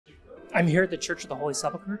I'm here at the Church of the Holy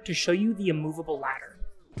Sepulchre to show you the immovable ladder.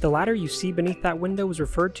 The ladder you see beneath that window is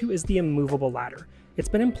referred to as the immovable ladder. It's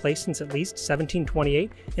been in place since at least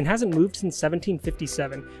 1728 and hasn't moved since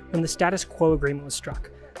 1757 when the status quo agreement was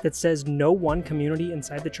struck that says no one community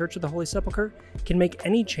inside the Church of the Holy Sepulchre can make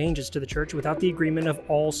any changes to the church without the agreement of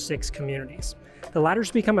all 6 communities. The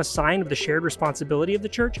ladder's become a sign of the shared responsibility of the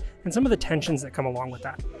church and some of the tensions that come along with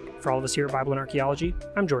that. For all of us here at Bible and Archaeology,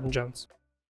 I'm Jordan Jones.